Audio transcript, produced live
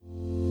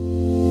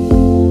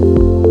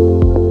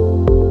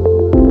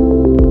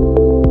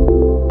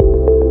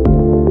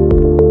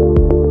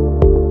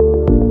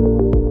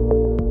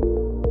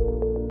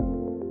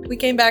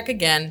came back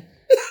again.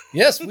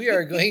 Yes, we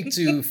are going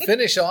to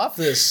finish off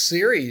this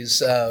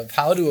series of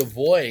how to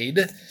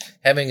avoid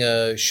having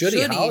a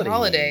shouldy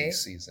holiday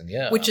season.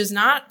 Yeah, which is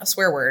not a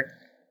swear word.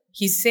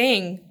 He's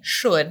saying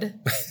should,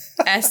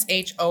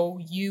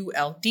 SHOULD,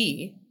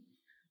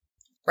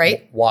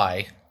 right?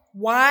 Why?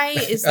 Why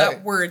is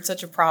that word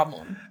such a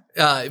problem?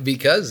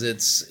 Because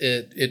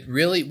it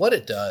really, what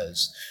it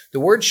does, the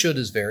word should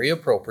is very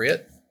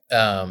appropriate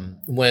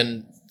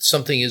when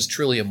something is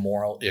truly a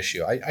moral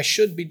issue. I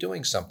should be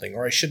doing something,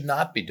 or I should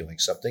not be doing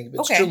something.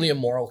 It's truly a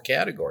moral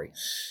category.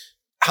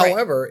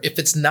 However, if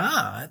it's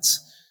not,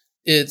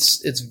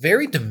 it's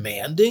very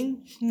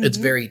demanding. Mm-hmm. It's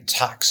very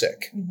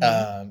toxic.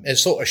 Mm-hmm. And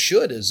so a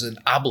should is an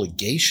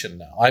obligation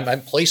now.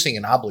 I'm placing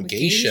an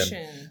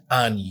obligation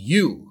on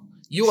you.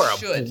 You are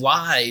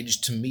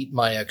obliged to meet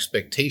my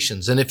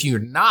expectations. And if you're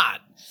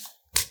not,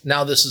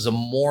 now this is a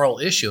moral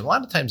issue. A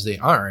lot of times they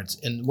aren't.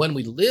 And when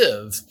we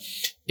live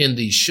in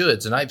these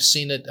shoulds, and I've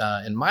seen it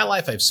in my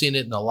life, I've seen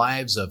it in the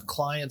lives of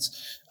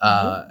clients,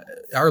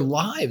 our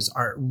lives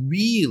are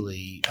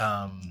really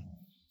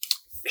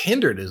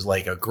hindered is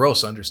like a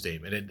gross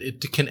understatement.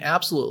 It can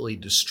absolutely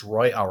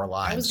destroy our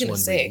lives when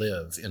we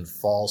live in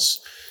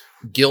false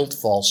guilt,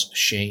 false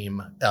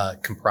shame,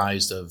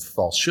 comprised of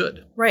false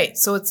should. Right.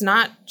 So it's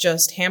not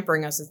just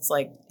hampering us. It's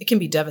like, it can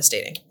be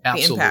devastating.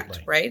 Absolutely. The impact,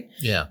 right?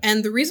 Yeah.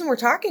 And the reason we're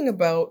talking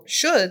about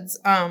shoulds,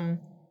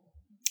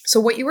 so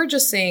what you were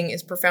just saying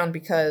is profound,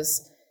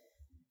 because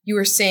you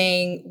were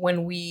saying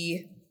when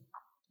we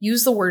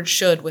use the word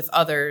should with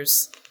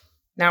others,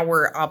 now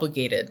we're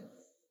obligated.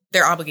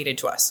 They're obligated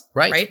to us.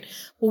 Right?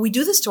 Well, we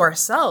do this to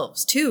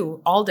ourselves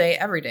too, all day,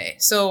 every day.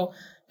 So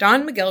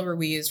Don Miguel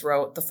Ruiz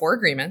wrote The 4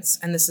 Agreements,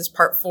 and this is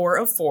part 4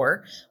 of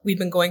 4. We've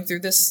been going through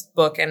this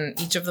book, and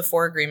each of the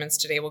 4 agreements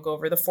today we'll go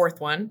over the 4th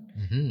one.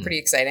 Mm-hmm. Pretty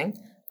exciting.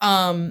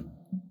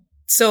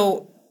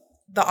 So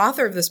the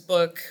author of this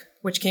book,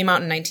 which came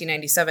out in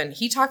 1997,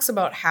 he talks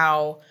about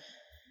how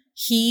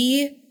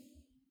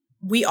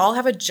we all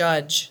have a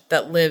judge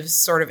that lives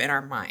sort of in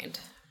our mind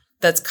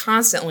that's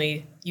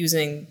constantly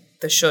using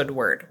the should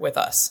word with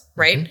us,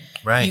 right?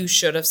 Mm-hmm. Right. You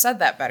should have said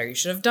that better. You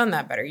should have done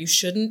that better. You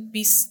shouldn't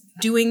be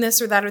doing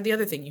this or that or the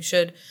other thing. You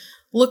should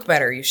look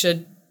better. You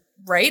should,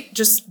 right?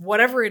 Just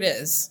whatever it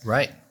is.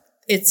 Right.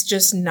 It's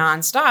just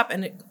nonstop,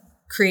 and it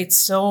creates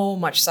so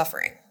much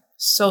suffering.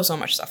 So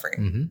much suffering,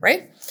 mm-hmm.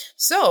 right?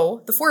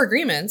 So the 4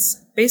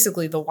 agreements,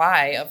 basically the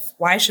why of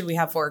why should we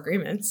have 4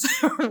 agreements,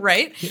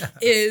 right? Yeah.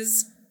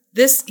 Is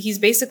this, he's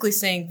basically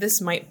saying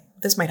this might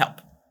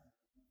help.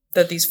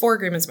 That these 4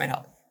 agreements might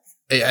help.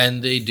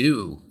 And they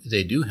do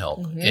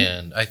help. Mm-hmm.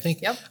 And I think,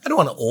 I don't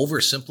want to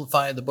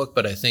oversimplify the book,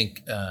 but I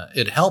think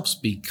it helps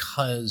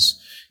because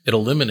it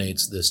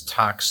eliminates this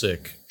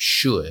toxic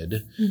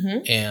should,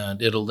 mm-hmm. and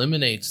it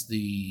eliminates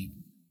the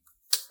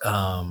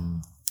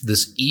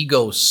this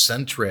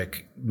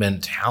egocentric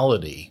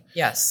mentality.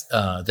 Yes.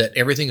 That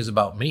everything is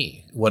about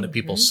me. What do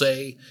people mm-hmm.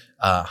 say?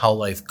 How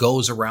life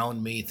goes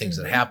around me, things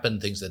mm-hmm. that happen,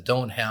 things that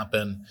don't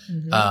happen.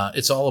 Mm-hmm.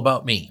 It's all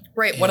about me.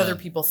 Right. What other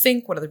people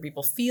think, what other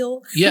people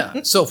feel.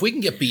 Yeah. So if we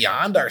can get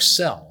beyond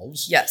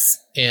ourselves. Yes.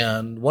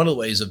 And one of the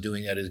ways of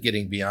doing that is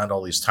getting beyond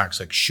all these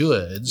toxic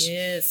shoulds.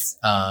 Yes.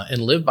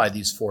 And live by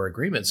these 4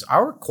 agreements.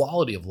 Our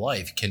quality of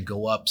life can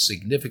go up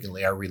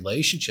significantly. Our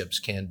relationships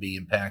can be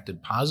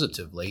impacted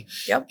positively.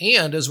 Yep.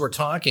 And as we're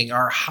talking,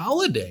 our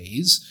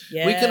holidays,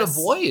 we can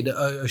avoid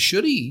a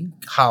shouldy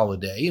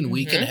holiday, and mm-hmm.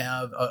 we can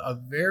have a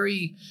very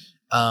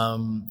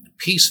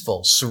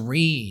peaceful,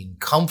 serene,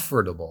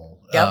 comfortable,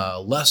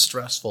 less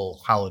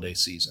stressful holiday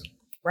season.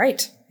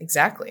 Right.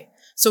 Exactly.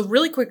 So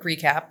really quick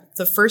recap,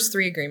 the first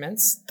 3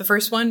 agreements. The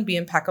first one, be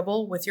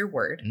impeccable with your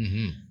word.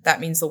 Mm-hmm. That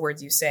means the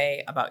words you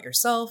say about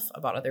yourself,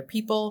 about other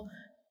people.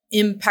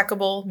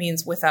 Impeccable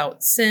means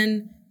without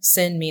sin.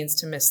 Sin means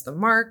to miss the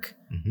mark.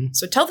 Mm-hmm.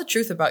 So tell the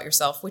truth about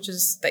yourself, which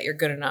is that you're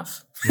good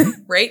enough,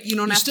 right?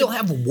 You still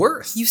have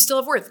worth. You still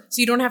have worth. So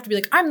you don't have to be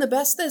like, I'm the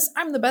best this,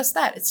 I'm the best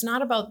that. It's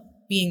not about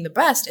being the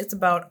best. It's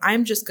about,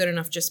 I'm just good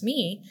enough, just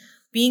me,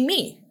 being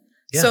me.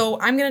 Yeah.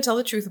 So I'm going to tell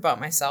the truth about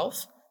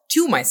myself,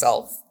 to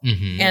myself,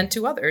 mm-hmm. and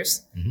to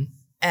others. Mm-hmm.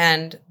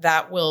 And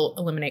that will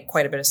eliminate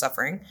quite a bit of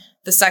suffering.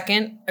 The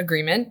second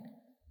agreement,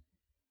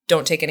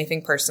 don't take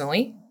anything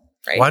personally.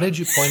 Right? Why did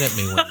you point at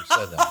me when you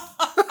said that?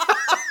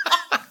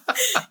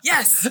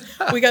 Yes,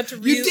 we got to.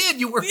 You did.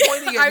 You were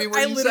pointing at me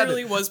when you said it. I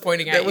literally was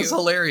pointing at you. That was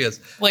hilarious.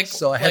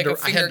 So I had to. A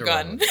finger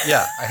gun.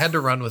 Yeah, I had to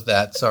run with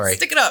that. Sorry.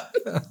 Stick it up.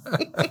 Why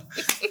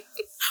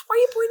are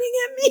you pointing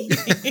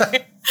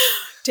at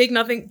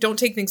me? Don't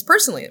take things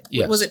personally.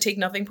 Yes. Was it take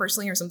nothing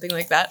personally or something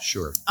like that?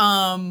 Sure.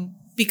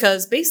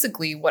 Because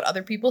basically, what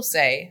other people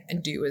say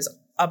and do is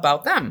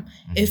about them.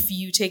 Mm-hmm. If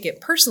you take it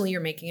personally,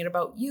 you're making it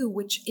about you,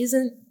 which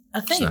isn't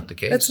a thing. It's not the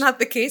case. That's not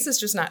the case. It's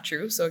just not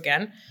true. So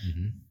again,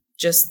 mm-hmm.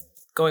 just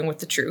going with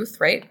the truth,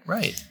 right?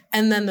 Right.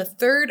 And then the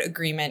third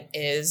agreement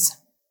is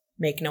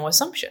make no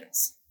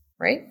assumptions,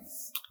 right?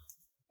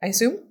 I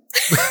assume?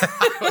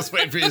 I was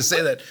waiting for you to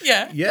say that.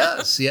 Yeah.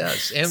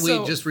 Yes. And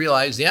we just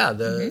realized,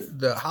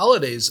 the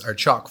holidays are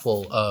chock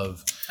full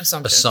of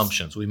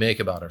assumptions we make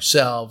about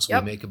ourselves,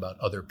 we make about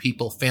other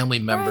people, family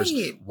members,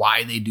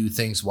 why they do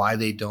things, why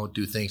they don't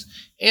do things,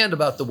 and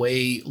about the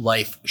way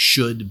life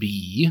should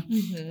be.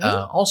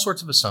 All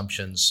sorts of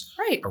assumptions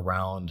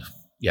around,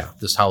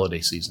 this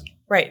holiday season.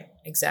 Right.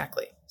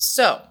 Exactly.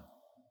 So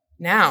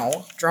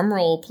now, drum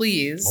roll,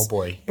 please. Oh,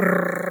 boy.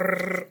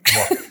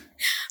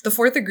 The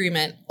fourth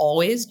agreement,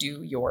 always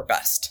do your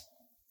best.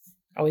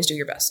 Always do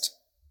your best.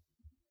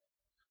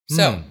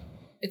 So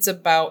it's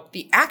about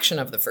the action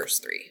of the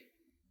first three.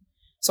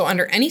 So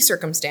under any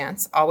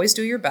circumstance, always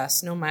do your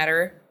best no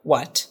matter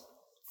what.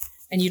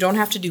 And you don't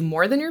have to do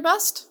more than your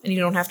best, and you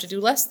don't have to do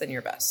less than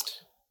your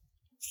best.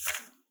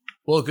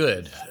 Well,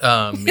 good.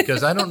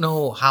 Because I don't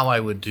know how I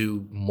would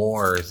do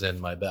more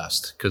than my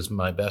best, because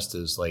my best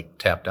is like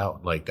tapped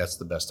out. Like that's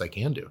the best I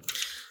can do.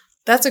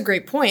 That's a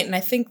great point. And I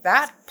think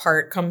that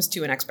part comes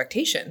to an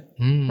expectation,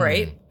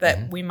 right?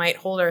 That we might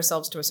hold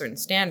ourselves to a certain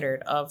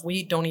standard of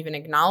we don't even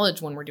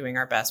acknowledge when we're doing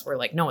our best. We're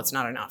like, no, it's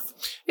not enough.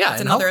 Yeah.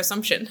 It's another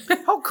assumption.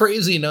 How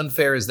crazy and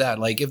unfair is that?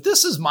 Like, if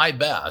this is my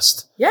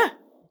best,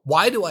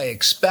 why do I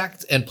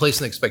expect and place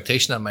an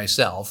expectation on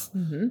myself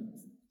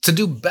to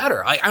do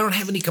better? I don't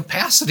have any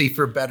capacity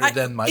for better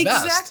than my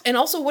best. And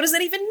also, what does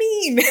that even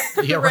mean?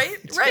 Right?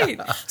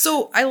 Yeah.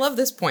 So I love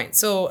this point.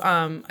 So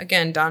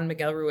again, Don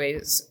Miguel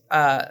Ruiz's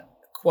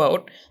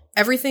quote,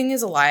 everything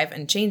is alive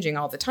and changing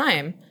all the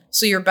time.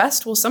 So your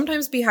best will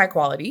sometimes be high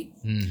quality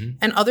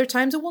and other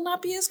times it will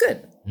not be as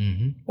good.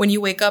 When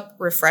you wake up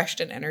refreshed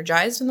and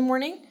energized in the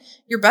morning,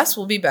 your best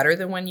will be better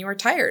than when you are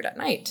tired at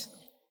night.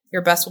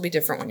 Your best will be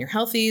different when you're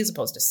healthy as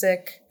opposed to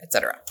sick,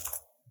 etc.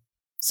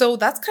 So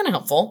that's kind of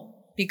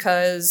helpful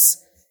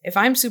because if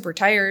I'm super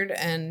tired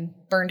and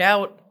burned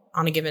out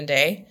on a given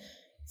day,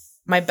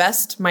 my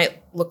best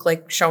might look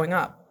like showing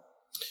up.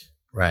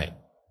 Right.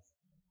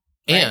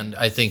 And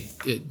I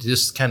think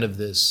just kind of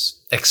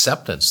this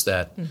acceptance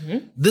that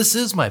this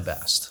is my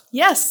best.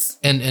 Yes.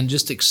 And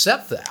just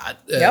accept that.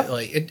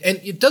 And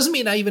it doesn't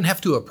mean I even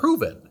have to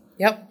approve it.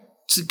 Yep.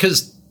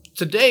 Because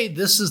today,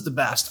 this is the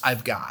best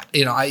I've got.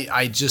 You know,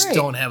 I just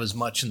don't have as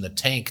much in the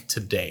tank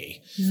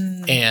today.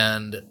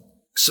 And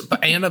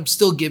I'm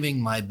still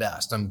giving my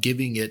best. I'm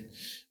giving it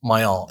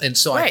my all. And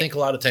so I think a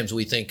lot of times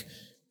we think,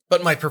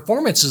 but my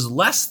performance is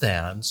less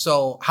than.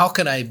 So how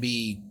can I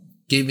be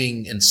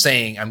giving and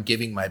saying I'm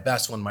giving my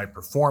best when my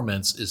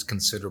performance is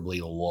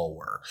considerably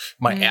lower?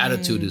 My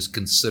attitude is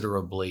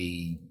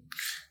considerably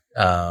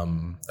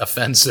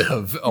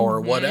offensive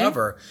or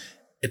whatever.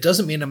 It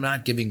doesn't mean I'm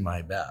not giving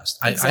my best.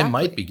 I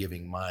might be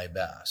giving my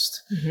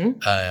best.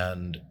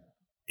 And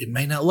it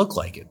may not look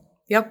like it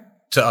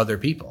to other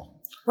people.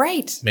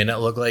 Right. It may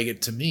not look like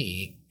it to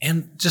me.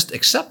 And just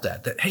accept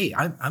that, hey,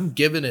 I'm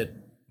giving it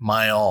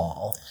my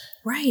all.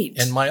 Right.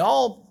 And my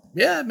all,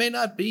 it may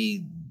not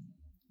be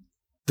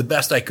the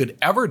best I could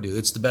ever do.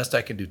 It's the best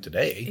I can do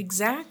today.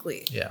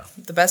 Exactly. Yeah.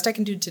 The best I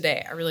can do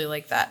today. I really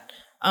like that.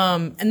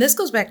 And this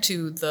goes back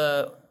to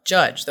the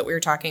judge that we were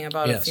talking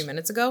about a few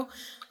minutes ago,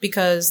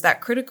 because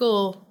that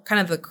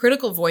the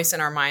critical voice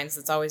in our minds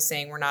that's always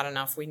saying we're not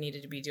enough, we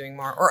needed to be doing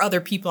more, or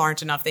other people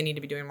aren't enough, they need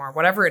to be doing more,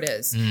 whatever it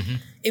is.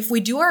 If we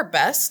do our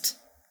best,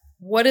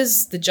 what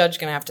is the judge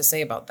going to have to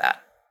say about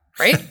that?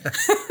 Right?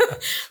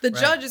 The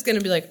judge is going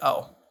to be like,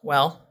 oh,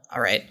 well,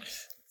 all right.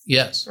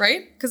 Yes.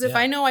 Right? Because if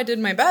I know I did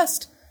my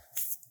best,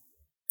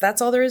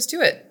 that's all there is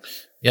to it.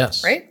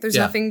 Yes. Right? There's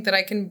nothing that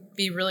I can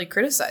be really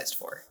criticized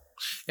for.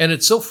 And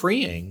it's so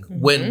freeing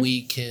when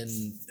we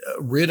can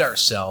rid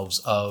ourselves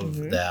of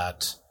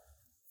that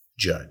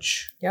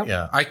judge. Yep.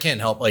 Yeah. I can't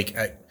help,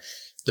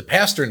 the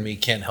pastor in me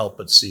can't help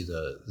but see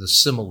the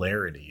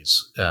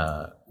similarities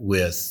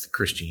with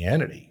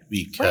Christianity,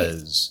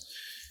 because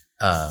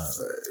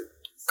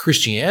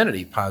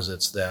Christianity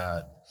posits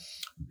that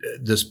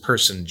this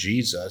person,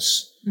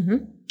 Jesus,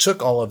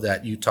 took all of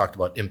that you talked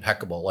about,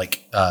 impeccable,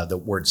 like the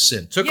word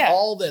sin, took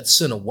all that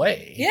sin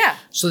away. Yeah.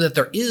 So that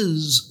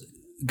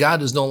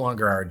God is no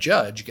longer our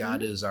judge.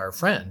 God is our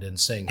friend, and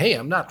saying, hey,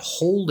 I'm not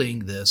holding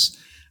this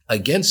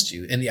against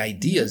you. And the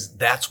idea is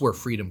that's where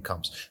freedom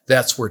comes.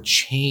 That's where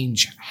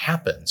change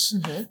happens.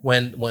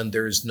 When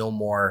there's no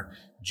more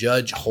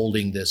judge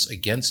holding this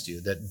against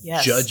you,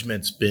 that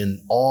judgment's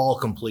been all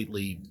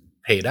completely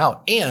paid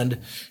out.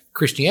 And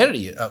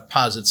Christianity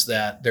posits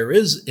that there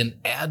is an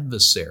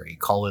adversary,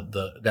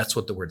 that's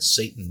what the word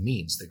Satan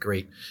means, the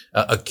great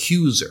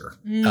accuser,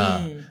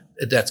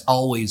 that's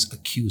always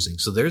accusing.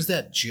 So there's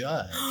that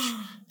judge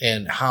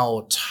and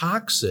how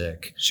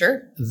toxic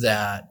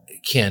that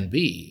can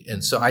be.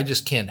 And so I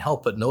just can't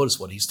help but notice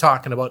what he's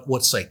talking about,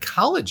 what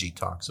psychology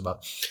talks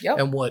about,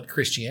 and what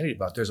Christianity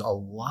about. There's a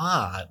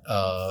lot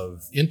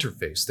of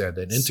interface there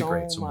that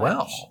integrates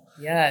well.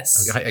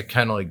 Yes. I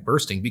kind of like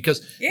bursting,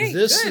 because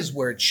this is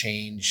where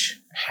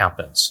change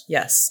happens.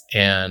 Yes.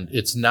 And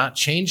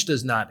change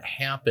does not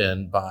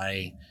happen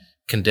by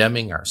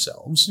condemning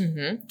ourselves.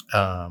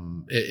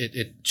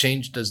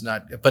 Change does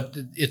not, but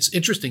it's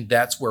interesting.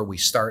 That's where we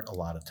start a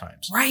lot of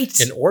times. Right.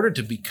 In order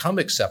to become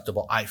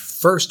acceptable, I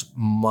first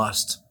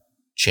must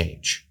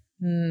change.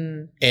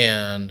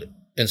 And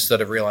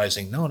instead of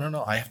realizing,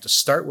 no, I have to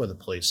start with a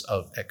place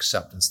of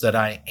acceptance, that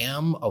I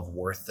am of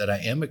worth, that I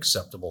am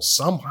acceptable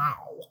somehow.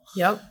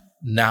 Yep.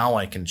 Now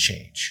I can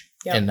change.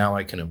 Yep. And now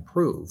I can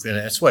improve. And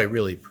that's what I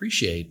really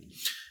appreciate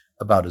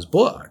about his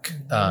book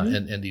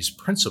and these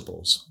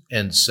principles.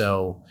 And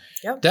so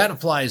that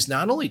applies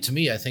not only to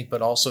me, I think,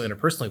 but also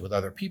interpersonally with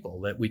other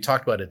people that we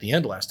talked about at the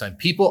end last time.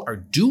 People are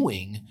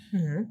doing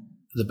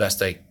the best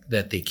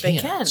that they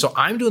can. So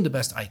I'm doing the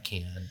best I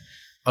can.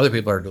 Other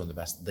people are doing the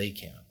best they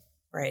can.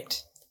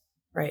 Right.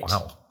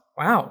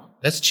 Wow.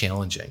 That's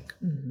challenging.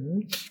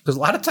 Because a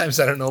lot of times,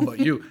 I don't know about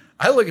you,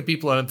 I look at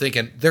people and I'm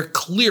thinking they're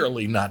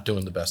clearly not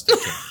doing the best they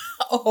can.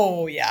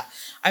 Oh, yeah.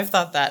 I've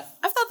thought that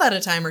a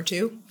time or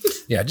two.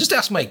 Yeah, just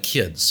ask my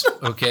kids,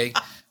 okay?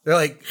 They're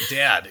like,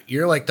 Dad,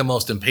 you're like the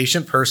most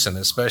impatient person,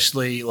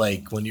 especially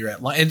like when you're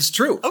at lunch. And it's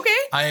true. Okay.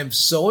 I am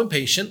so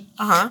impatient.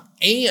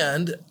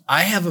 And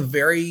I have a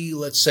very,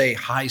 let's say,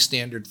 high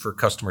standard for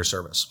customer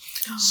service.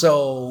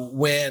 So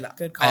when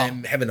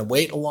I'm having to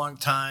wait a long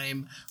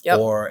time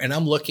and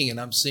I'm looking and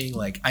I'm seeing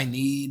like I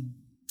need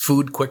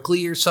food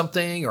quickly or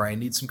something, or I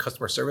need some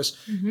customer service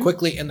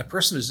quickly, and the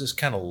person is just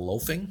kind of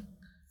loafing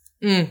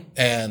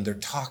and they're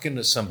talking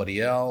to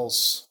somebody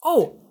else.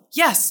 Oh,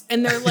 yes.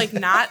 And they're like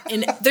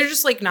they're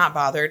just like not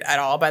bothered at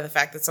all by the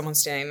fact that someone's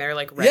standing there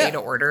like ready to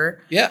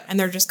order. Yeah. And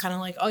they're just kind of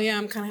like, oh yeah,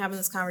 I'm kind of having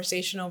this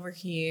conversation over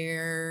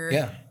here.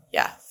 Yeah.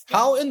 Yeah.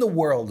 How in the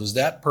world is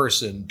that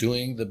person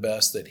doing the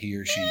best that he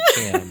or she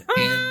can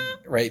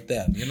right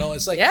then? You know,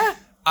 it's like,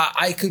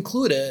 I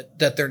concluded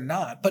that they're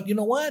not. But you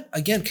know what?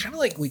 Again, kind of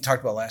like we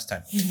talked about last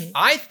time,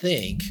 I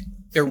think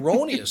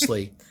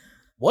erroneously,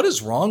 what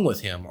is wrong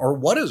with him, or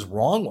what is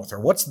wrong with her?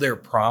 What's their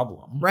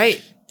problem?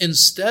 Right.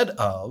 Instead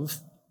of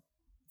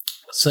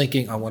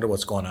thinking, I wonder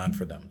what's going on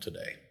for them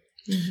today.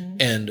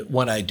 And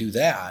when I do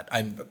that,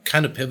 I'm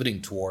kind of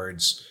pivoting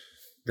towards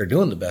they're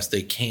doing the best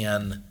they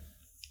can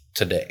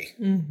today.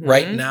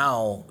 Right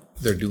now,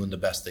 they're doing the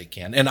best they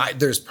can. And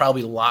there's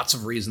probably lots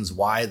of reasons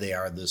why they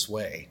are this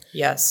way.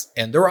 Yes.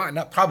 And there are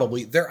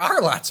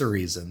lots of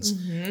reasons.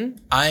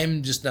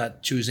 I'm just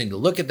not choosing to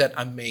look at that.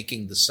 I'm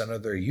making the center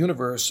of their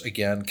universe,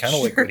 again, kind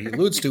of like what he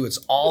alludes to. It's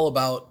all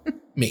about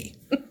me.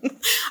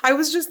 I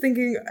was just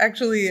thinking,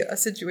 actually, a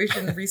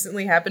situation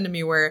recently happened to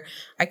me where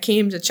I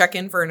came to check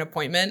in for an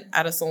appointment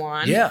at a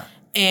salon. Yeah.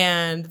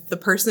 And the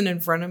person in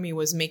front of me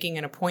was making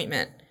an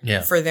appointment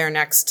for their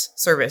next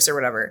service or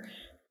whatever.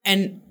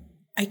 And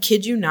I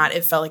kid you not,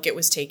 it felt like it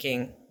was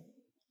taking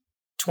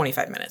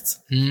 25 minutes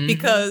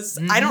because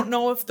I don't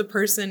know if the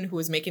person who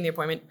was making the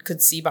appointment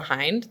could see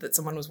behind that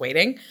someone was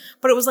waiting,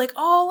 but it was like,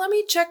 oh, let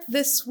me check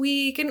this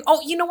week. And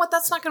oh, you know what?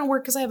 That's not going to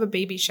work because I have a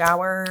baby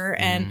shower.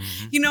 And,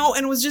 you know,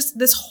 and it was just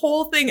this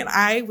whole thing. And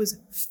I was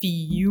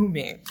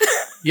fuming.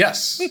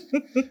 Yes.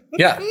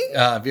 Yeah.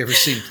 Have you ever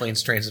seen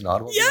Planes, Trains, and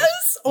Automobiles?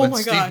 Yes. Oh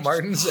my gosh. Steve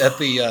Martin's at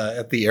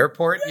the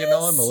airport, you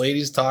know, and the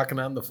lady's talking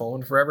on the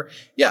phone forever.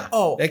 Yeah.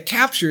 Oh, that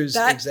captures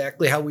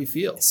exactly how we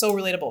feel. So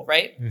relatable,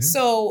 right?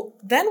 So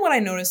then what I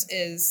noticed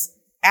is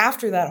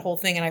after that whole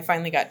thing and I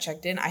finally got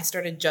checked in, I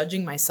started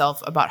judging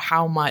myself about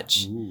how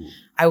much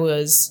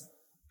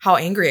how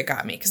angry it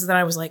got me. Because then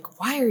I was like,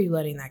 why are you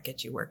letting that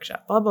get you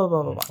workshop? Blah, blah,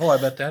 blah, blah, blah. Oh, I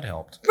bet that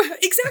helped.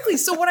 Exactly.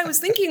 So what I was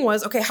thinking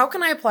was, okay, how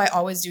can I apply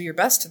always do your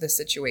best to this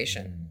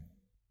situation?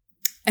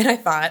 And I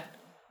thought,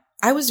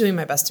 I was doing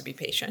my best to be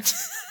patient.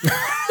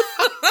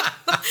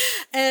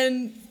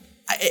 And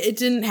it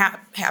didn't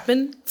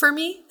happen for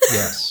me.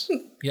 Yes.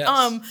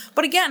 Yes.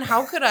 But again,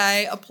 how could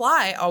I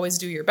apply always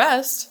do your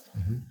best?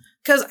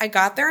 Because I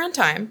got there on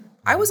time.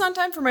 I was on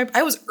time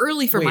I was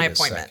early for my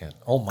appointment. Second.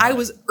 Oh my. I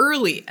was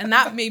early. And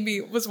that maybe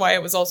was why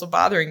it was also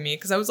bothering me.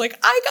 Because I was like,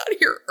 I got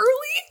here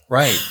early.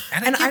 Right.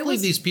 And I can't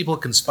believe these people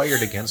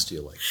conspired against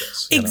you like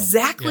this.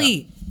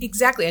 Exactly. Yeah.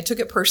 Exactly. I took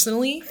it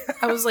personally.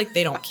 I was like,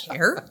 they don't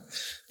care.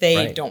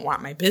 They don't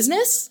want my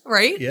business.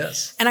 Right.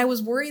 Yes. And I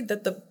was worried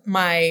that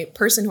my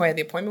person who I had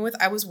the appointment with,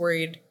 I was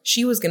worried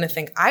she was going to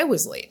think I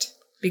was late.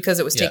 Because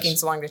it was taking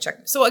so long to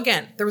check. So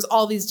again, there was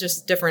all these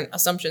just different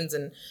assumptions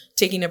and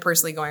taking it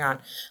personally going on.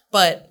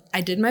 But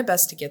I did my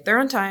best to get there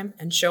on time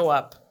and show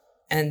up.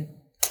 And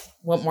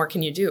what more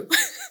can you do?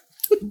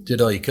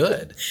 Did all you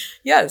could.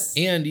 Yes.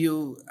 And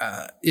you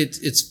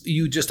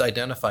you just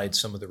identified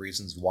some of the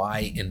reasons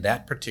why in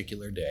that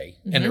particular day,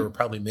 and there were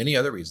probably many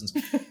other reasons,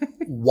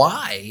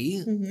 why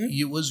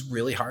it was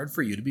really hard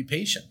for you to be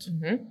patient.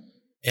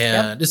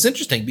 And it's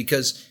interesting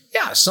because,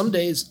 some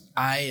days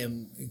I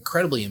am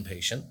incredibly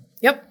impatient.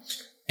 Yep.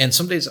 And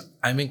some days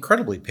I'm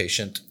incredibly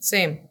patient.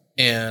 Same.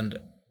 And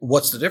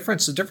what's the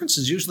difference? The difference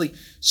is usually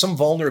some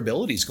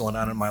vulnerabilities going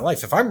on in my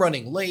life. If I'm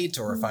running late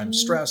or if I'm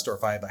stressed or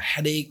if I have a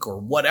headache or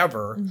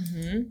whatever,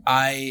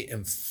 I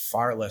am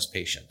far less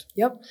patient.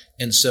 Yep.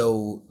 And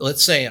so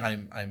let's say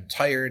I'm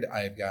tired,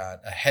 I've got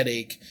a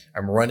headache,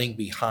 I'm running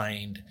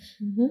behind,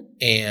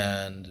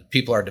 and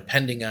people are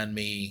depending on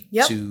me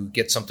to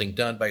get something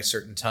done by a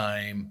certain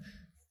time.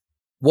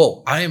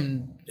 Whoa,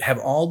 have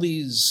all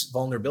these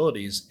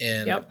vulnerabilities,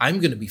 and I'm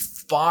going to be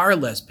far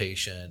less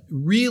patient,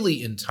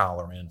 really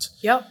intolerant.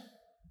 Yep.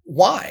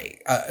 Why?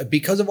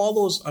 Because of all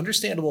those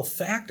understandable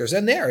factors.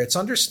 And it's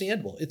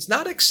understandable. It's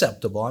not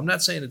acceptable. I'm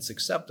not saying it's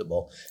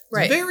acceptable.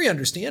 It's very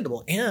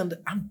understandable. And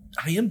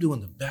I am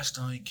doing the best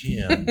I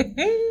can.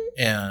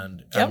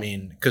 And I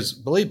mean, because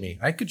believe me,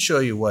 I could show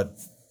you what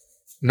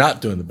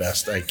not doing the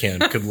best I can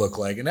could look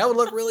like. And that would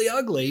look really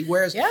ugly.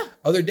 Whereas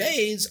other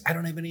days, I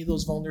don't have any of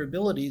those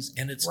vulnerabilities.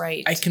 And it's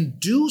I can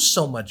do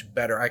so much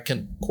better. I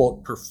can,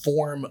 quote,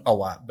 perform a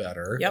lot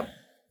better. Yep.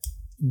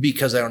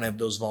 Because I don't have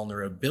those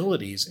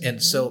vulnerabilities.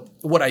 And so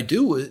what I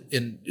do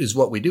is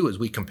what we do is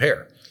we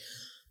compare.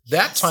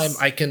 That time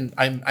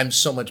I'm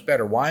so much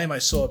better. Why am I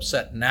so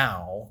upset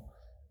now?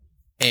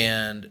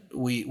 And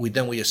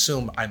we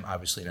assume I'm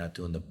obviously not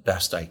doing the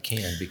best I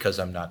can because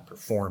I'm not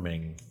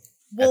performing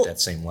at that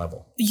same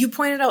level. You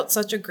pointed out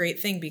such a great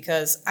thing,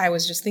 because I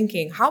was just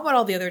thinking, how about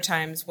all the other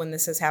times when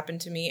this has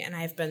happened to me and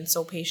I've been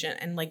so patient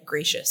and like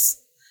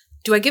gracious?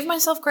 Do I give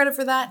myself credit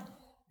for that?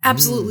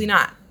 Absolutely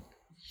not.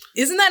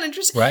 Isn't that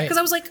interesting? Right. Because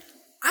I was like,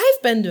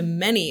 I've been to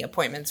many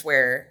appointments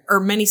or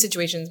many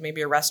situations,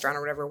 maybe a restaurant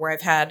or whatever, where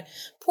I've had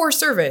poor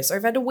service or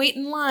I've had to wait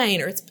in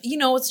line, or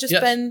it's just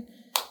been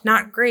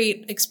not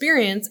great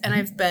experience. And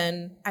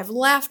I've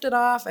laughed it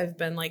off. I've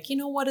been like, you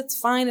know what? It's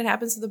fine. It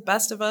happens to the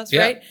best of us.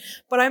 Right.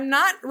 But I'm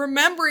not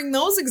remembering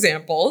those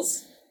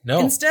examples. No.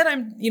 Instead,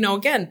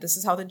 again, this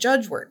is how the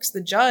judge works.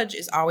 The judge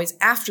is always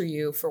after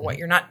you for what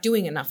you're not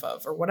doing enough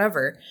of or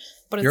whatever.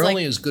 But it's you're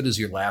only as good as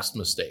your last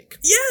mistake.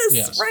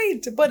 Yes, right.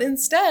 But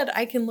instead,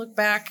 I can look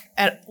back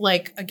at,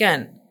 like,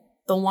 again,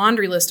 the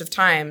laundry list of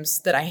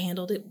times that I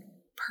handled it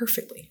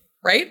perfectly,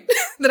 right?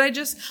 That I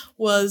just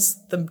was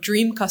the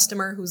dream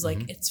customer who's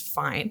like, it's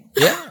fine.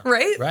 Yeah.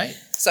 Right? Right.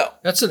 So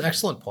that's an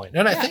excellent point.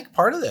 And I think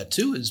part of that,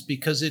 too, is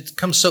because it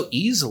comes so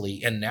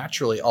easily and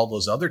naturally all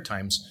those other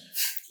times.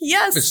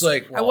 Yes. It's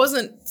like, I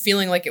wasn't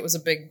feeling like it was a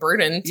big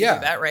burden to do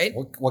that, right?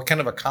 What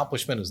kind of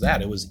accomplishment is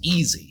that? It was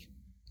easy.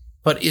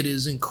 But it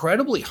is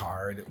incredibly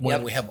hard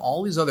when we have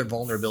all these other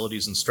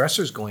vulnerabilities and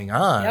stressors going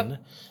on. Yep.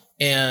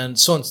 And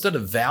so instead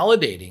of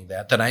validating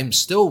that I'm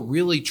still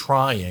really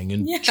trying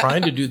and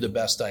trying to do the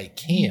best I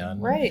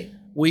can, right?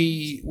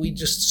 We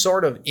just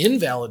sort of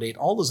invalidate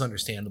all those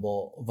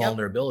understandable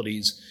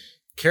vulnerabilities,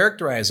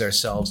 characterize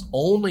ourselves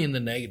only in the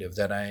negative,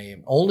 that I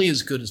am only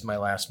as good as my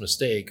last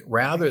mistake,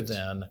 rather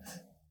than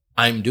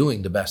I'm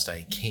doing the best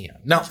I can.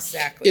 Now,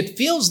 it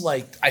feels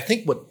like, I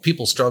think what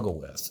people struggle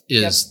with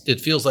is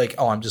it feels like,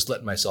 oh, I'm just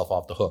letting myself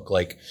off the hook.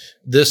 Like,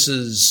 this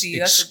is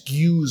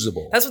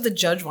excusable. That's what the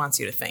judge wants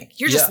you to think.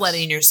 You're just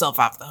letting yourself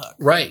off the hook.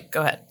 Right.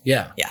 Go ahead.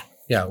 Yeah.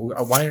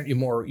 Why aren't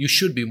you you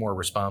should be more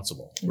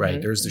responsible,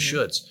 right? There's the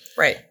shoulds.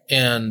 Right.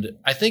 And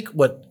I think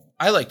what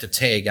I like to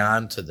tag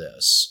on to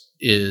this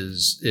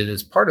is, it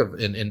is part of,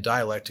 in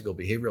dialectical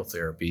behavioral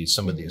therapy,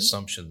 some of the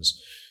assumptions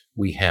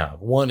we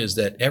have. One is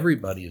that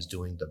everybody is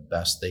doing the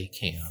best they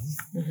can,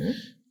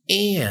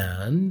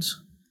 and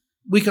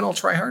we can all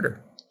try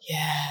harder.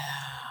 Yeah.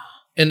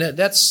 And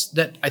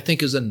that I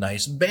think is a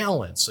nice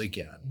balance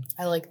again.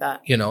 I like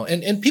that.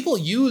 And people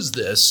use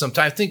this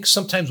sometimes. I think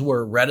sometimes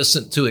we're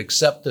reticent to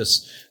accept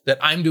this, that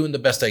I'm doing the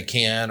best I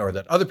can, or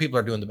that other people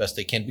are doing the best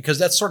they can, because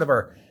that's sort of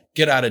our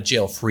get out of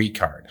jail free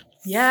card.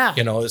 Yeah.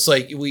 It's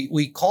like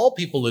we call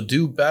people to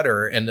do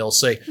better, and they'll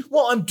say,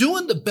 well, I'm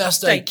doing the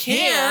best I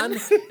can.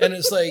 And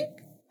it's like,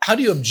 how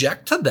do you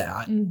object to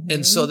that?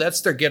 And so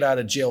that's their get out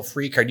of jail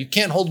free card. You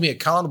can't hold me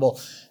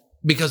accountable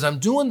because I'm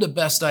doing the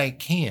best I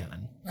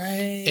can.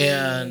 Right.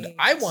 And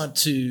I want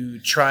to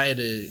try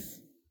to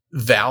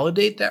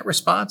validate that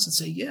response and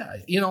say, yeah,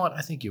 you know what?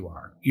 I think you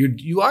are.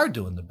 You are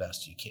doing the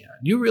best you can.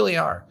 You really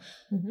are.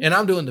 And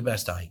I'm doing the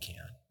best I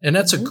can. And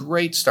that's a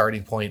great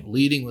starting point,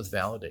 leading with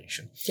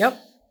validation. Yep.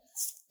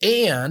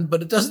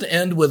 But it doesn't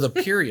end with a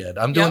period.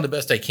 I'm doing the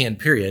best I can,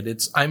 period.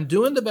 It's I'm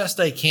doing the best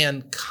I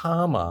can,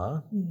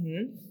 comma,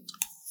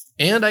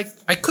 and I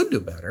could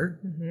do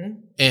better,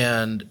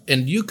 and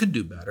you could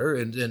do better.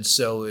 And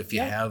so if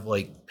you have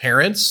like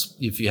parents,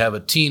 if you have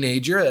a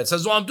teenager that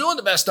says, well, I'm doing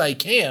the best I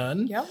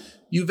can,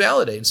 you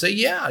validate and say,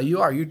 yeah,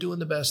 you are. You're doing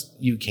the best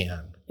you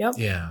can. Yep.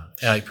 Yeah,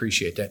 I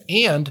appreciate that.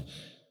 And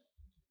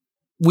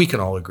we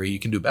can all agree you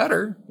can do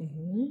better.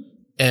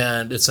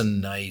 And it's a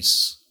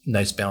nice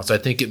balance. I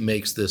think it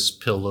makes this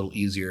pill a little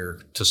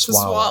easier to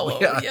swallow.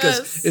 Yeah,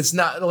 because it's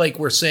not like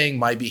we're saying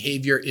my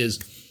behavior is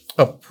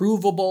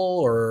approvable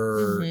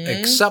or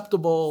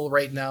acceptable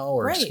right now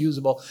or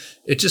excusable.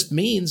 It just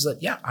means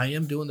that, I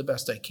am doing the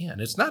best I can.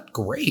 It's not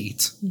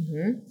great.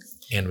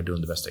 And we're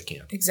doing the best I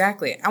can.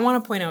 Exactly. I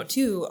want to point out,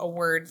 too, a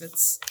word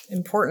that's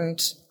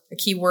important. A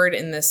key word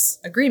in this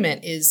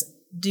agreement is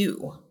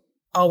do.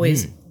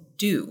 Always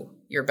do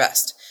your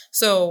best.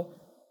 So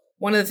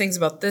one of the things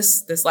about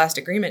this last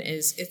agreement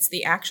is it's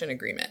the action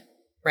agreement,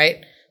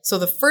 right? So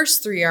the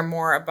first three are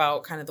more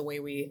about kind of the way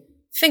we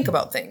think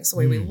about things, the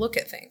way we look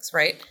at things,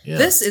 right? Yeah.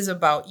 This is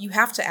about you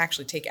have to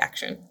actually take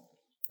action,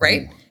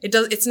 right?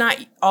 It's not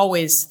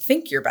always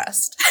think your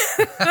best,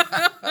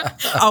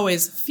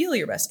 always feel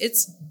your best.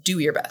 It's do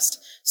your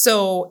best.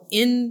 So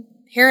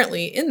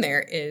inherently in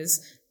there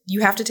is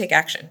you have to take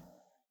action.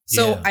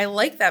 So I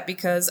like that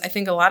because I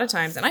think a lot of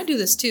times, and I do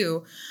this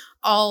too,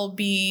 I'll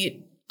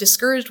be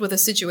discouraged with a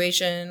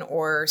situation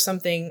or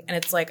something, and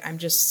it's like I'm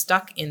just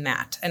stuck in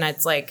that. And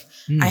it's like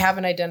I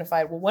haven't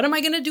identified, well, what am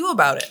I going to do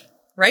about it?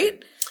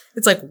 Right?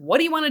 It's like, what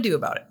do you want to do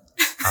about it?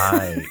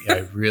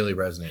 I really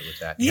resonate with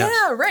that. Yes.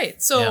 Yeah,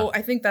 right. So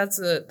I think that's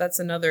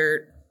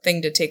another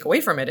thing to take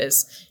away from it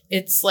is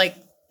it's like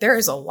there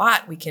is a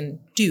lot we can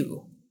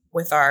do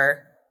with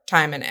our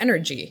time and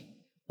energy.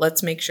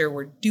 Let's make sure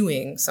we're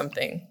doing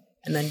something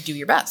and then do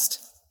your best.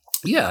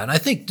 Yeah, and I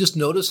think just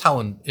notice how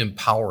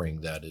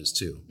empowering that is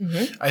too.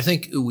 I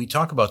think we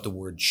talk about the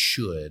word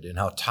should and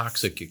how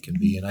toxic it can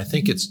be, and I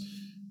think it's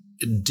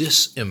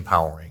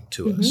disempowering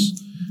to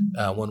us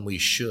when we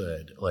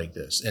should like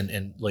this.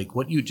 And like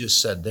what you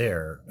just said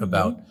there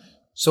about,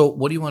 so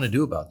what do you want to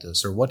do about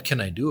this? Or what can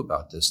I do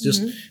about this?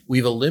 Just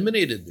we've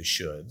eliminated the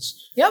shoulds,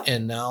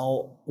 and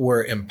now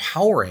we're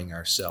empowering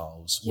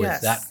ourselves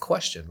with that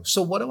question.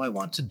 So what do I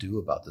want to do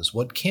about this?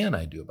 What can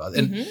I do about it?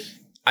 And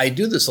I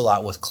do this a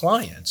lot with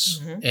clients,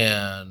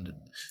 and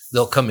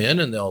they'll come in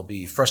and they'll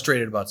be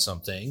frustrated about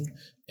something,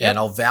 and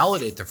I'll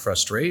validate their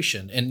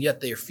frustration, and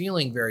yet they're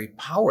feeling very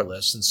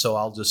powerless. And so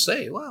I'll just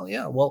say,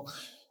 well,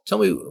 tell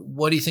me,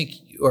 what do you think?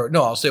 Or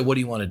no, I'll say, what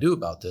do you want to do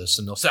about this?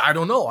 And they'll say, I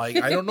don't know. I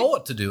don't know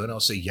what to do. And I'll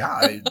say,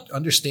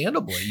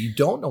 understandably, you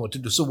don't know what to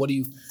do. So what do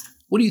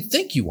you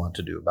think you want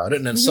to do about it?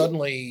 And then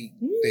suddenly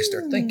they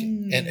start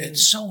thinking, and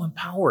it's so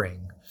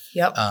empowering.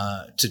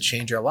 To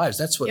change our lives.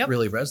 That's what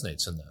really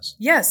resonates in this.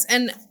 Yes.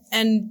 And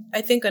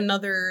I think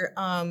another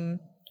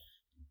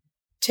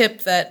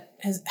tip that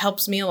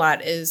helps me a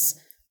lot is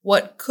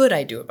what could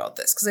I do about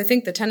this? Because I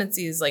think the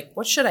tendency is like,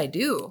 what should I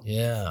do?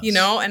 Yeah. You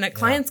know, and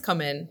clients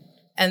come in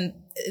and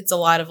it's a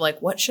lot of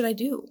like, what should I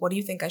do? What do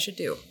you think I should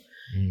do?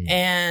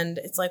 And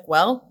it's like,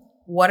 well,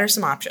 what are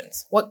some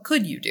options? What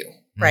could you do?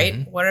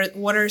 Right?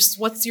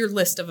 What's your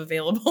list of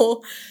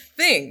available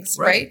things?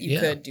 Right? You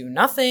could do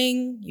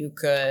nothing. You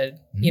could,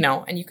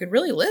 and you could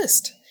really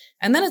list.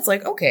 And then it's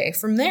like, okay,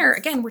 from there,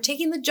 again, we're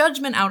taking the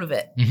judgment out of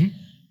it.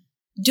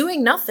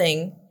 Doing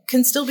nothing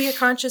can still be a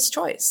conscious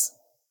choice.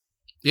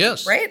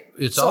 Yes. Right?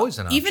 It's always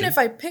an option. Even if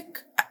I pick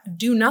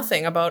do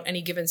nothing about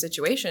any given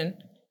situation,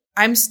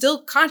 I'm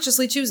still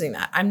consciously choosing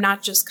that. I'm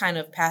not just kind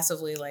of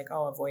passively like,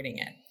 avoiding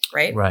it.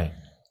 Right? Right.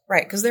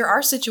 Right. Because there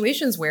are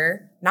situations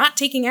where not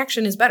taking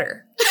action is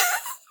better.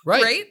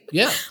 Right. Right?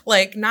 Yeah.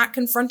 Like not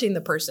confronting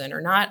the person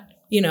or not,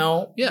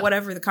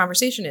 whatever the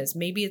conversation is.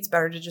 Maybe it's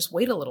better to just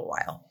wait a little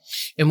while.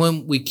 And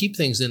when we keep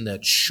things in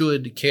that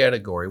should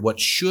category, what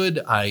should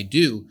I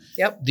do?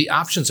 The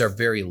options are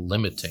very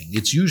limiting.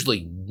 It's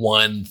usually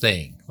one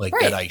thing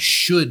that I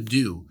should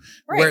do.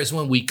 Right. Whereas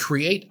when we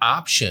create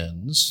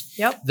options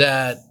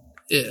that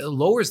it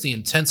lowers the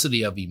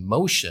intensity of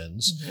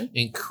emotions,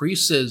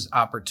 increases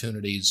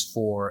opportunities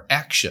for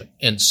action.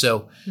 And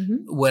so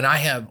when I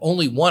have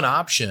only one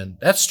option,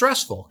 that's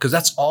stressful because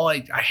that's all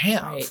I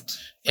have. Right.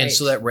 And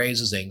so that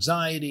raises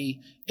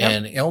anxiety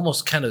and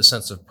almost kind of a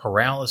sense of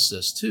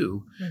paralysis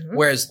too.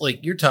 Whereas like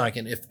you're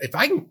talking, if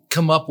I can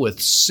come up with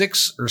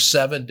 6 or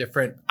 7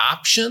 different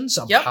options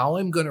of how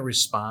I'm going to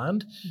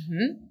respond,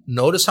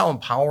 notice how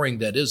empowering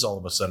that is all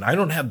of a sudden. I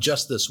don't have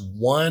just this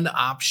one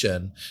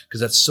option because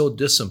that's so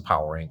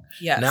disempowering.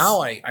 Yes.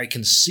 Now I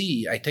can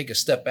see, I take a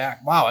step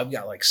back. Wow, I've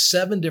got like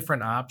 7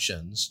 different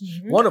options.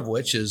 One of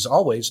which is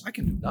always, I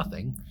can do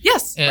nothing.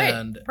 Yes.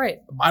 And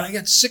right. But I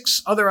got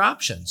 6 other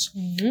options.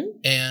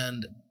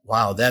 And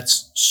wow,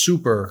 that's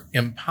super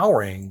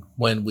empowering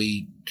when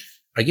we,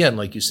 again,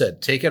 like you said,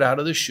 take it out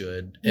of the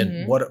should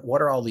and what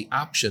are all the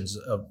options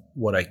of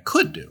what I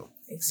could do?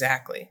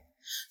 Exactly.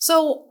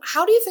 So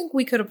how do you think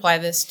we could apply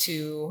this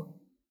to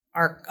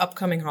our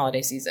upcoming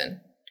holiday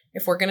season?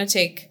 If we're going to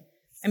take,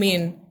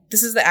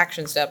 this is the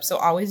action step. So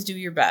always do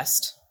your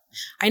best.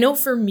 I know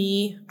for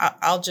me,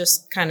 I'll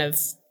just kind of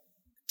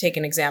take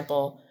an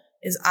example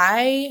is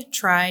I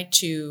try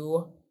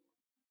to,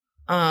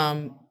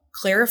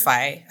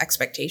 clarify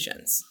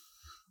expectations.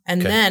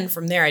 And then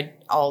from there,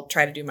 I'll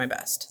try to do my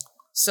best.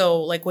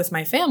 So like with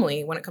my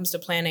family, when it comes to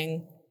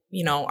planning,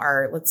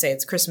 let's say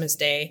it's Christmas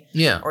Day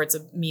or it's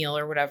a meal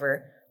or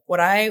whatever, what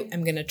I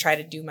am going to try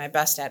to do my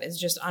best at is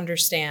just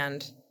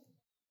understand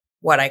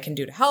what I can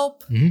do to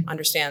help,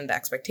 understand the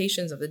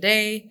expectations of the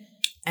day.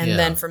 And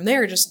then from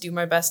there, just do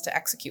my best to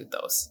execute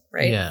those.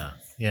 Right.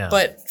 Yeah.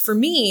 But for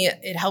me,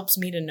 it helps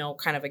me to know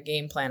kind of a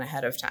game plan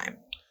ahead of time.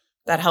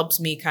 That helps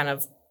me kind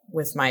of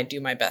with my do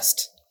my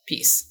best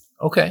piece.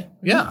 Okay.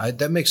 Yeah,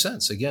 that makes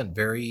sense. Again,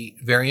 very,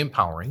 very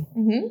empowering.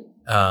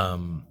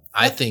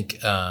 I think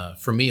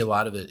for me, a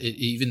lot of it,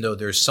 even though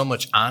there's so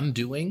much I'm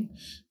doing,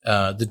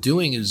 the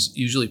doing is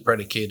usually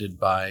predicated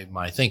by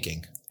my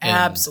thinking. And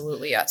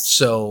absolutely, yes.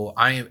 So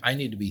I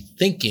need to be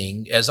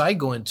thinking as I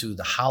go into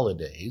the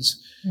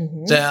holidays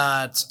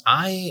that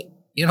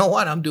you know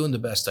what, I'm doing the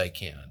best I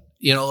can.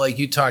 You know, like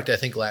you talked, I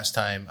think last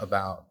time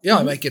about,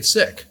 I might get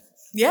sick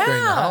during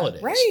the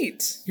holidays.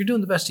 Right. You're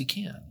doing the best you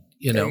can.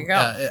 You know,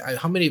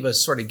 how many of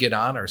us sort of get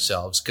on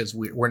ourselves because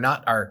we're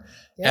not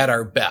at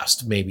our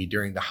best maybe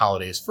during the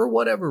holidays for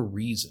whatever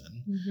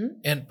reason.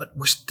 But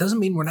doesn't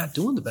mean we're not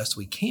doing the best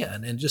we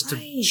can. And just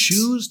to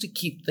choose to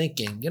keep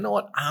thinking, you know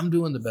what, I'm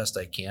doing the best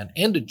I can.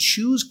 And to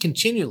choose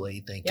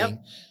continually thinking,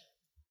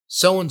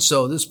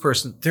 so-and-so, this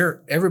person,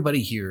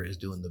 everybody here is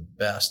doing the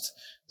best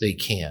they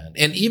can.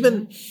 And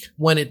even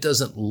when it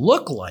doesn't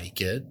look like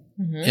it,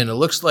 and it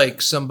looks like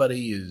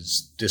somebody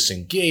is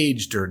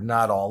disengaged or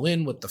not all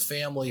in with the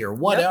family or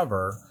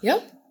whatever,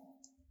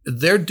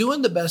 they're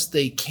doing the best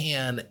they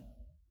can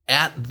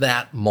at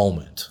that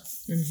moment.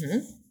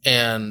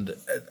 And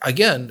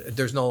again,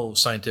 there's no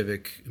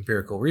scientific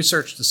empirical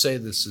research to say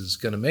this is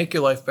going to make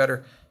your life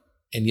better.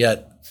 And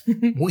yet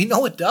we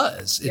know it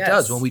does. It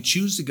does. When we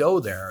choose to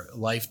go there,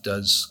 life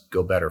does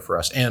go better for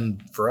us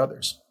and for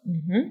others.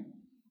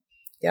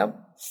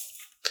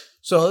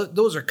 So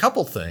those are a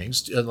couple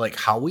things, like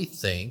how we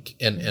think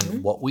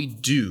and what we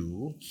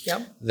do,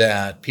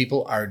 that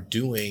people are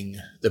doing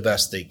the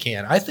best they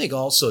can. I think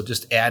also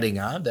just adding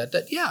on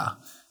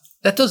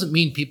that doesn't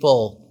mean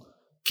people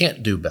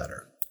can't do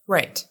better.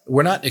 Right.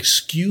 We're not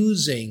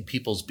excusing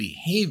people's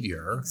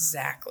behavior.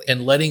 Exactly.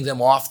 And letting them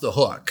off the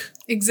hook.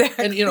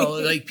 Exactly.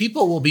 And, like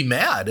people will be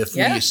mad if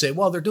we say,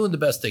 well, they're doing the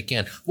best they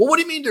can. Well, what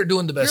do you mean they're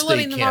doing the best they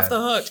can? You're letting them off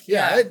the hook.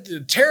 Yeah.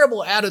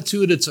 Terrible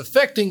attitude. It's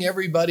affecting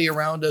everybody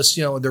around us.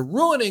 You know, they're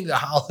ruining the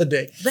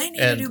holiday. They need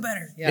to do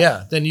better.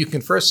 Yeah. Then you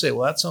can first say,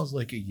 well, that sounds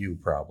like a you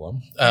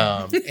problem.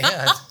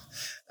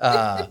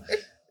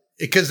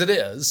 Because it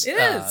is. It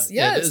is.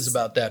 Yes. It is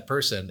about that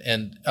person.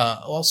 And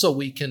also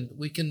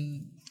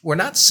we're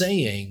not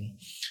saying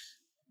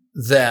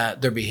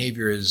that their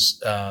behavior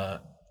is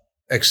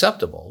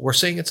acceptable. We're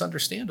saying it's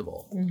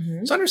understandable.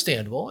 It's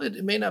understandable.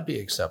 It may not be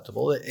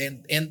acceptable.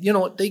 And you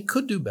know what? They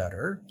could do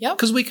better.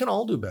 Because we can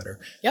all do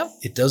better.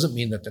 It doesn't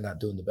mean that they're not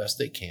doing the best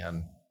they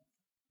can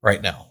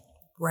right now.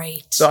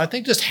 Right. So I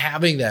think just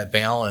having that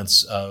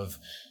balance of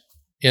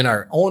in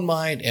our own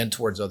mind and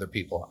towards other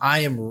people. I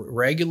am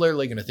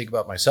regularly going to think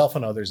about myself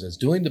and others as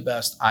doing the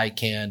best I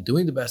can,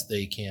 doing the best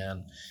they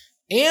can,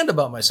 and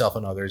about myself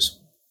and others.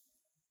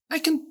 I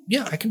can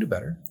do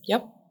better.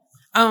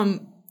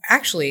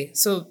 Actually,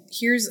 so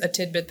here's a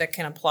tidbit that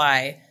can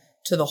apply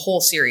to the whole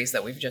series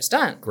that we've just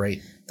done.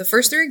 Great. The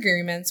first 3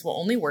 agreements will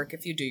only work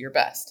if you do your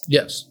best.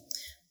 Yes.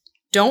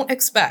 Don't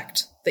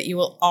expect that you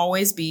will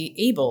always be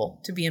able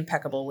to be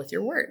impeccable with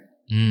your word.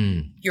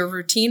 Your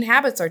routine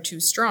habits are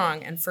too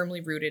strong and firmly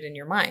rooted in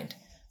your mind,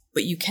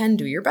 but you can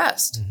do your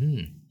best.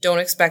 Don't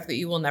expect that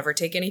you will never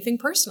take anything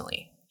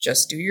personally.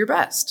 Just do your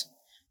best.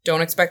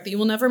 Don't expect that you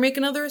will never make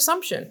another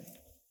assumption.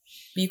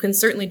 But you can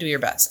certainly do your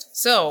best.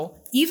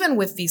 So even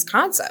with these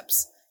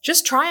concepts,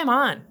 just try them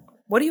on.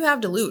 What do you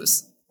have to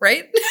lose,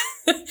 right?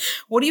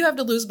 What do you have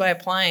to lose by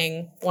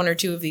applying 1 or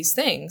 2 of these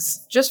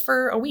things just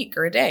for a week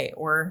or a day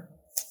or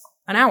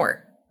an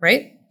hour,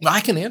 right? Well,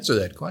 I can answer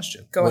that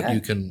question. Go ahead.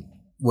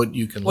 What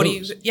you can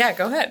lose.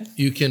 Go ahead.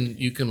 You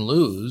can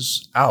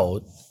lose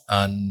out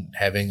on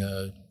having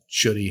a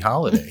shitty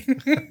holiday.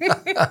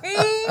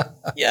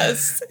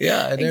 Yes.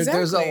 Yeah. And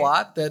there's a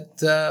lot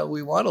that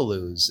we want to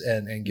lose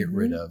and get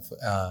rid of.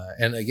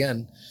 And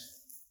again,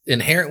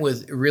 inherent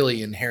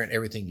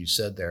everything you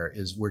said there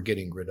is we're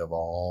getting rid of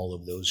all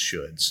of those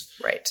shoulds.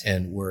 Right.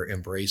 And we're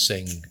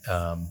embracing,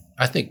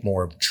 I think,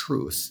 more of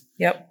truth.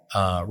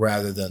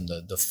 Rather than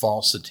the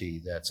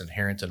falsity that's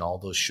inherent in all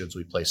those shoulds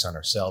we place on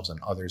ourselves and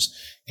others,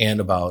 and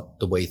about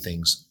the way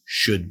things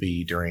should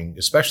be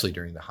especially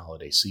during the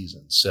holiday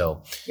season.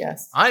 So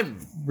yes, I'm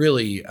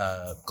really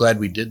glad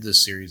we did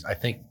this series. I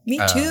think me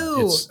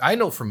too. I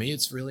know for me,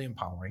 it's really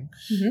empowering,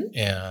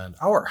 and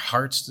our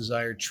heart's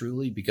desire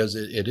truly, because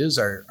it is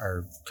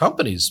our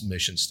company's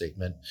mission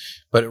statement,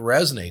 but it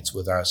resonates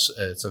with us.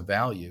 It's a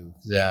value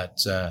that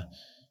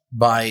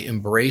by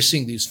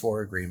embracing these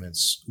 4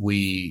 agreements,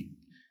 we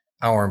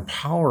are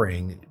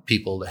empowering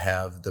people to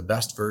have the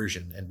best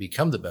version and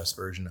become the best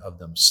version of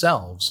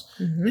themselves,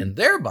 and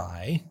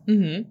thereby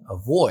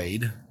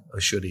avoid a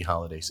shitty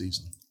holiday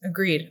season.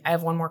 Agreed. I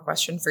have one more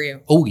question for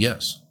you. Oh,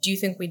 yes. Do you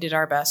think we did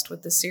our best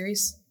with this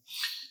series?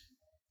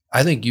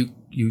 I think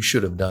you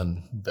should have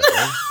done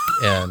better.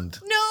 And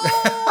no,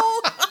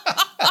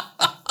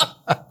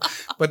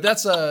 but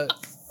that's an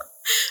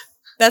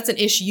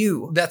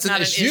issue. That's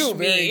an issue.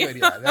 Very good.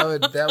 Yeah,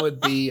 that would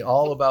be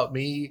all about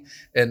me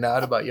and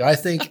not about you.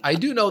 I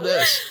do know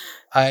this.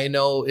 I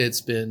know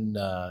it's been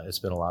a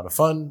lot of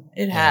fun.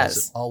 It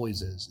has. It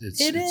always is.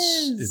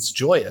 It's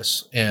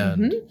joyous,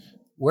 and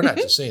we're not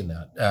just saying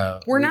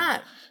that. We're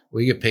not.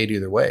 We get paid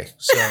either way.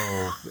 So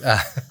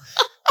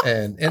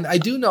And I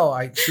do know,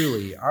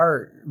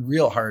 our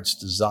real heart's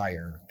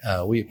desire,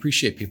 we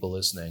appreciate people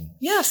listening.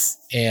 Yes.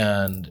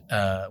 And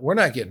we're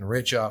not getting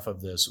rich off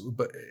of this,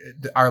 but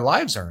our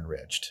lives are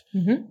enriched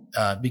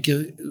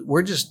because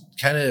we're just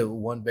kind of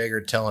one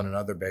beggar telling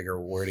another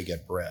beggar where to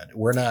get bread.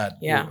 We're not,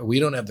 we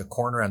don't have the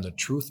corner on the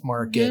truth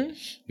market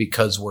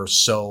because we're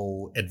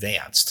so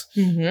advanced.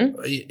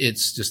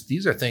 It's just,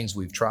 these are things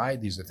we've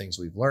tried. These are things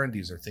we've learned.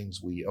 These are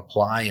things we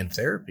apply in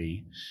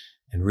therapy,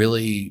 and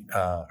really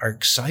are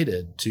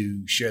excited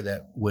to share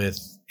that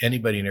with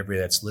anybody and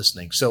everybody that's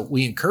listening. So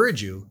we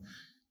encourage you,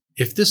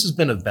 if this has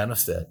been of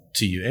benefit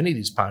to you, any of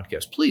these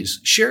podcasts,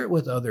 please share it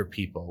with other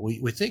people.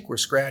 We think we're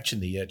scratching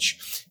the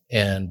itch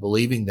and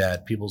believing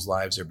that people's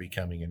lives are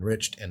becoming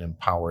enriched and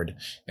empowered,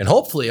 and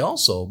hopefully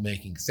also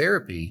making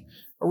therapy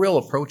a real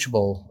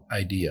approachable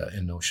idea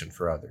and notion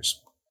for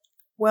others.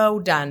 Well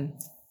done.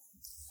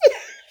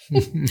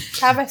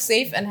 Have a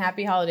safe and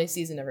happy holiday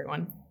season,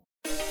 everyone.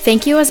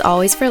 Thank you as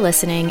always for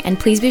listening, and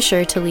please be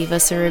sure to leave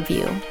us a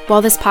review.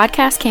 While this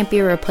podcast can't be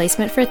a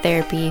replacement for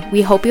therapy,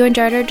 we hope you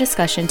enjoyed our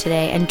discussion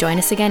today and join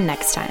us again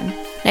next time.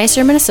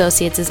 Nystrom &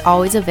 Associates is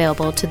always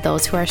available to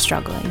those who are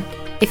struggling.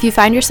 If you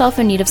find yourself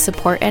in need of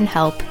support and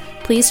help,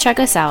 please check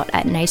us out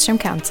at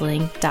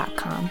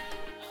nystromcounseling.com.